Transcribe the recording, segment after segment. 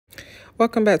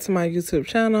Welcome back to my YouTube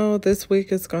channel. This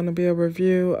week is going to be a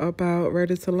review about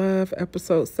Ready to Love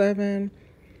episode 7,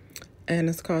 and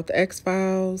it's called The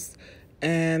X-Files.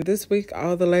 And this week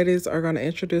all the ladies are going to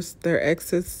introduce their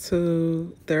exes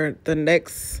to the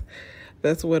next.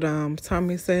 That's what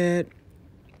Tommy said.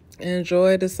 And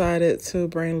Joy decided to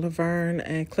bring Laverne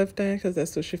and Clifton because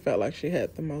that's who she felt like she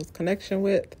had the most connection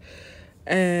with.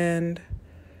 And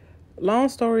long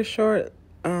story short,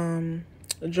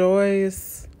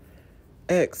 Joy's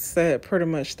ex said pretty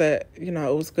much that, it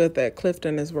was good that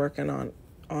Clifton is working on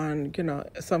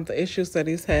some of the issues that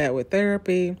he's had with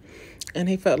therapy, and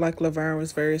he felt like Laverne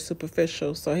was very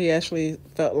superficial. So he actually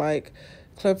felt like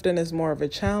Clifton is more of a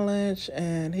challenge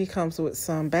and he comes with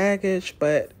some baggage,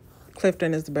 but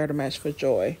Clifton is the better match for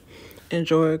Joy. And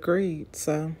Joy agreed.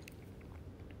 So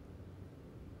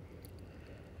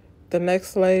the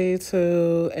next lady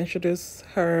to introduce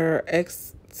her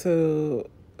ex to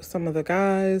some of the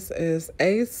guys is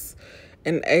Ace.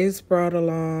 And Ace brought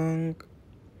along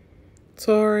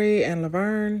Tori and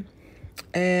Laverne.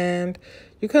 And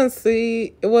you couldn't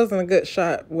see, it wasn't a good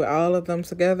shot with all of them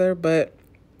together, but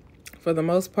for the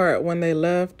most part, when they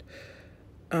left,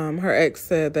 her ex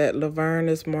said that Laverne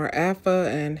is more alpha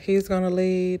and he's going to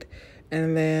lead.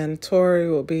 And then Tori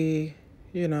will be,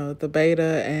 the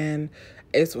beta, and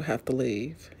Ace will have to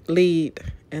lead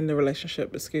in the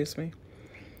relationship, excuse me.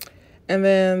 And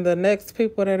then the next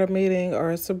people that are meeting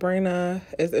are Sabrina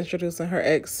is introducing her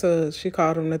ex to, she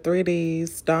called them the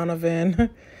 3Ds, Donovan,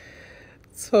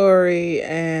 Tori,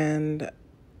 and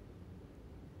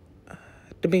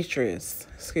Demetrius,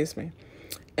 excuse me.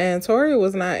 And Tori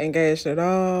was not engaged at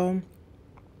all.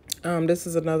 This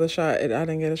is another shot. I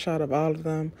didn't get a shot of all of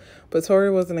them. But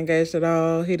Tori wasn't engaged at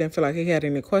all. He didn't feel like he had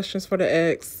any questions for the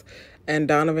ex. And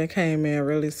Donovan came in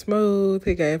really smooth.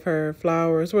 He gave her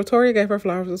flowers. Well, Tori gave her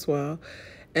flowers as well.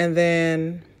 And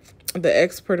then the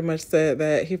ex pretty much said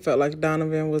that he felt like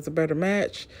Donovan was a better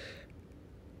match,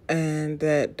 and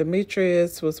that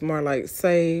Demetrius was more like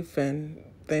safe and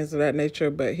things of that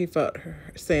nature, but he felt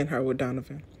seeing her with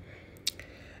Donovan.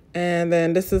 And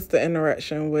then this is the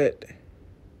interaction with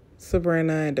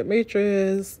Sabrina and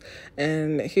Demetrius,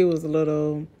 and he was a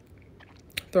little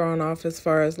thrown off as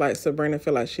far as like Sabrina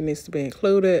feel like she needs to be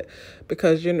included,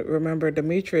 because you remember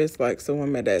Demetrius likes a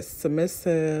woman that's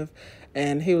submissive,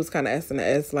 and he was kind of asking the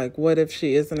ex like, what if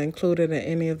she isn't included in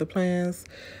any of the plans?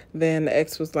 Then the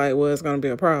ex was like, well, it's going to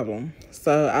be a problem.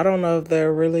 So I don't know if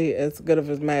they're really as good of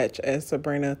a match as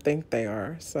Sabrina think they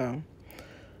are. So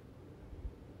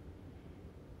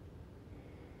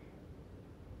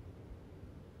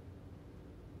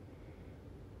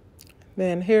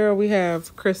then here we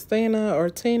have Christina or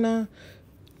Tina.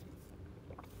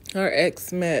 Her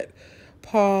ex met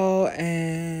Paul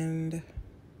and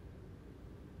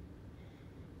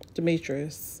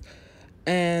Demetrius.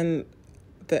 And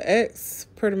the ex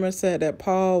pretty much said that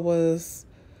Paul was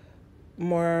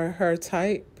more her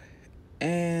type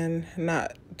and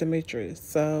not Demetrius.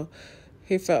 So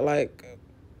he felt like,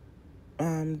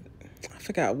 I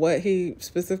forgot what he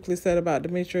specifically said about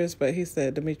Demetrius, but he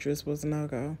said Demetrius was a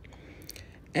no-go.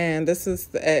 And this is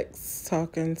the ex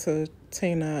talking to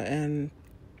Tina and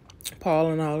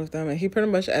Paul and all of them. And he pretty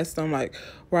much asked them, like,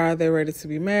 why are they ready to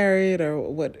be married, or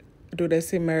what do they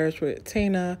see marriage with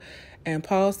Tina? And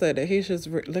Paul said that he's just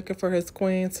looking for his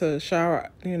queen to shower,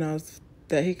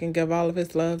 that he can give all of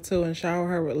his love to and shower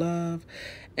her with love.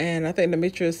 And I think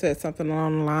Demetrius said something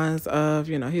along the lines of,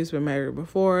 he's been married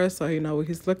before, so he knows what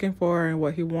he's looking for and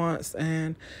what he wants.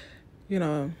 And,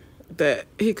 that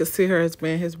he could see her as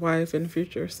being his wife in the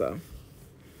future. So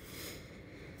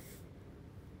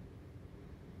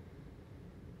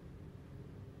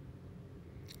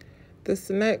this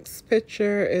next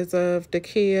picture is of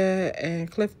Dakia and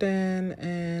Clifton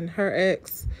and her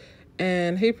ex.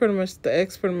 And the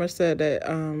ex pretty much said that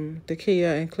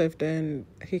Dakia and Clifton,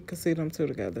 he could see them two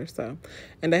together. So,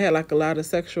 and they had like a lot of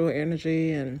sexual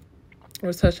energy and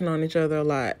were touching on each other a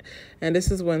lot. And this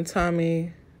is when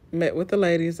Tommy met with the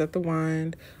ladies at the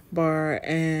wine bar,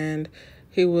 and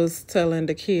he was telling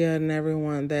Dakia and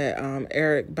everyone that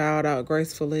Eric bowed out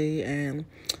gracefully and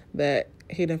that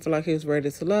he didn't feel like he was ready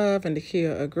to love, and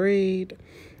Dakia agreed.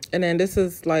 And then this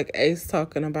is like Ace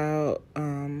talking about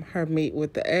her meet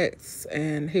with the ex,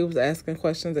 and he was asking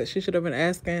questions that she should have been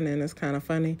asking, and it's kind of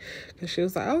funny because she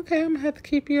was like, okay, I'm gonna have to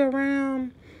keep you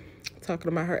around, talking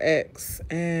about her ex.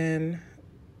 And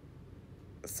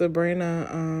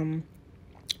Sabrina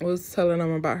was telling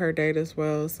them about her date as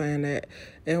well, saying that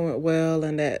it went well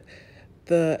and that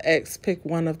the ex picked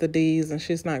one of the D's, and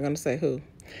she's not going to say who.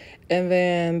 And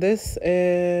then this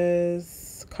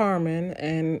is Carmen,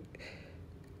 and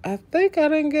I think I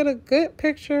didn't get a good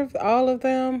picture of all of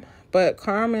them, but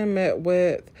Carmen met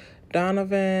with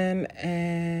Donovan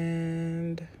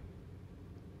and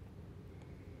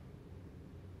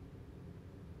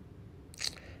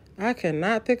I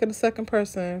cannot think of the second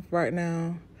person right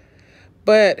now.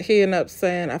 But he ended up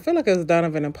saying, I feel like it was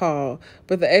Donovan and Paul,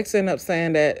 but the ex ended up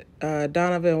saying that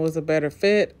Donovan was a better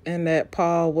fit and that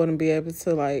Paul wouldn't be able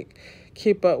to like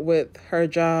keep up with her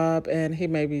job and he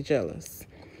may be jealous.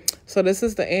 So this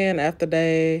is the end after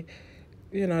they,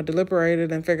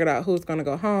 deliberated and figured out who's going to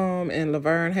go home. And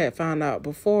Laverne had found out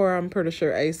before. I'm pretty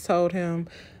sure Ace told him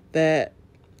that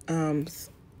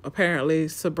apparently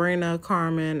Sabrina,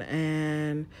 Carmen,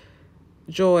 and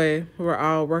Joy were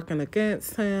all working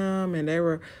against him and they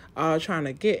were all trying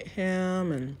to get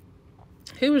him and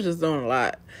he was just doing a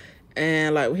lot.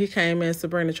 And like when he came in,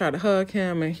 Sabrina tried to hug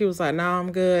him and he was like, "No,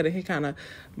 I'm good." And he kind of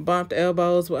bumped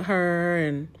elbows with her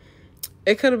and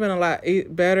it could have been a lot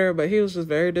better, but he was just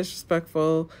very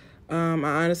disrespectful. I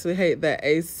honestly hate that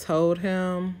Ace told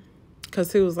him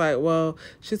because he was like, "Well,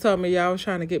 she told me y'all was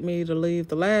trying to get me to leave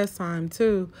the last time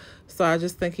too." So I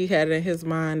just think he had it in his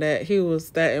mind that he was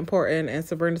that important. And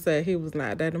Sabrina said he was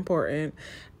not that important.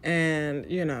 And,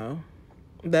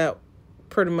 that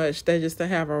pretty much they just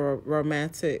didn't have a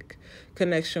romantic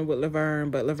connection with Laverne.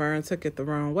 But Laverne took it the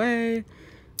wrong way.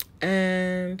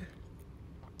 And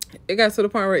it got to the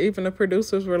point where even the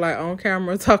producers were like on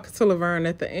camera talking to Laverne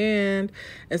at the end.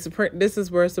 And this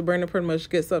is where Sabrina pretty much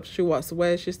gets up. She walks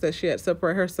away. She said she had to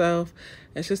separate herself.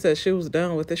 And she said she was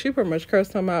done with it. She pretty much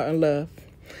cursed him out and left.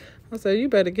 I said, you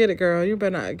better get it, girl. You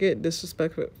better not get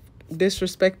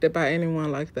disrespected by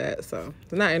anyone like that. So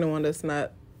not anyone that's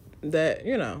not that,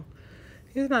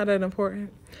 he's not that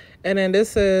important. And then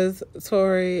this is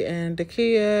Tori and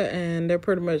Dakia, and they're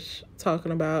pretty much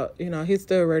talking about, he's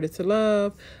still ready to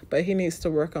love, but he needs to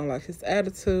work on like his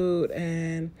attitude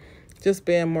and just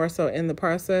being more so in the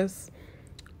process.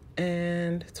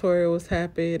 And Tori was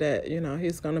happy that,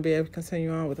 he's going to be able to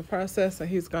continue on with the process and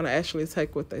he's going to actually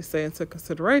take what they say into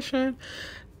consideration.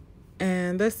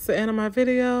 And that's the end of my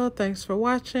video. Thanks for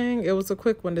watching. It was a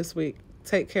quick one this week.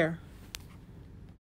 Take care.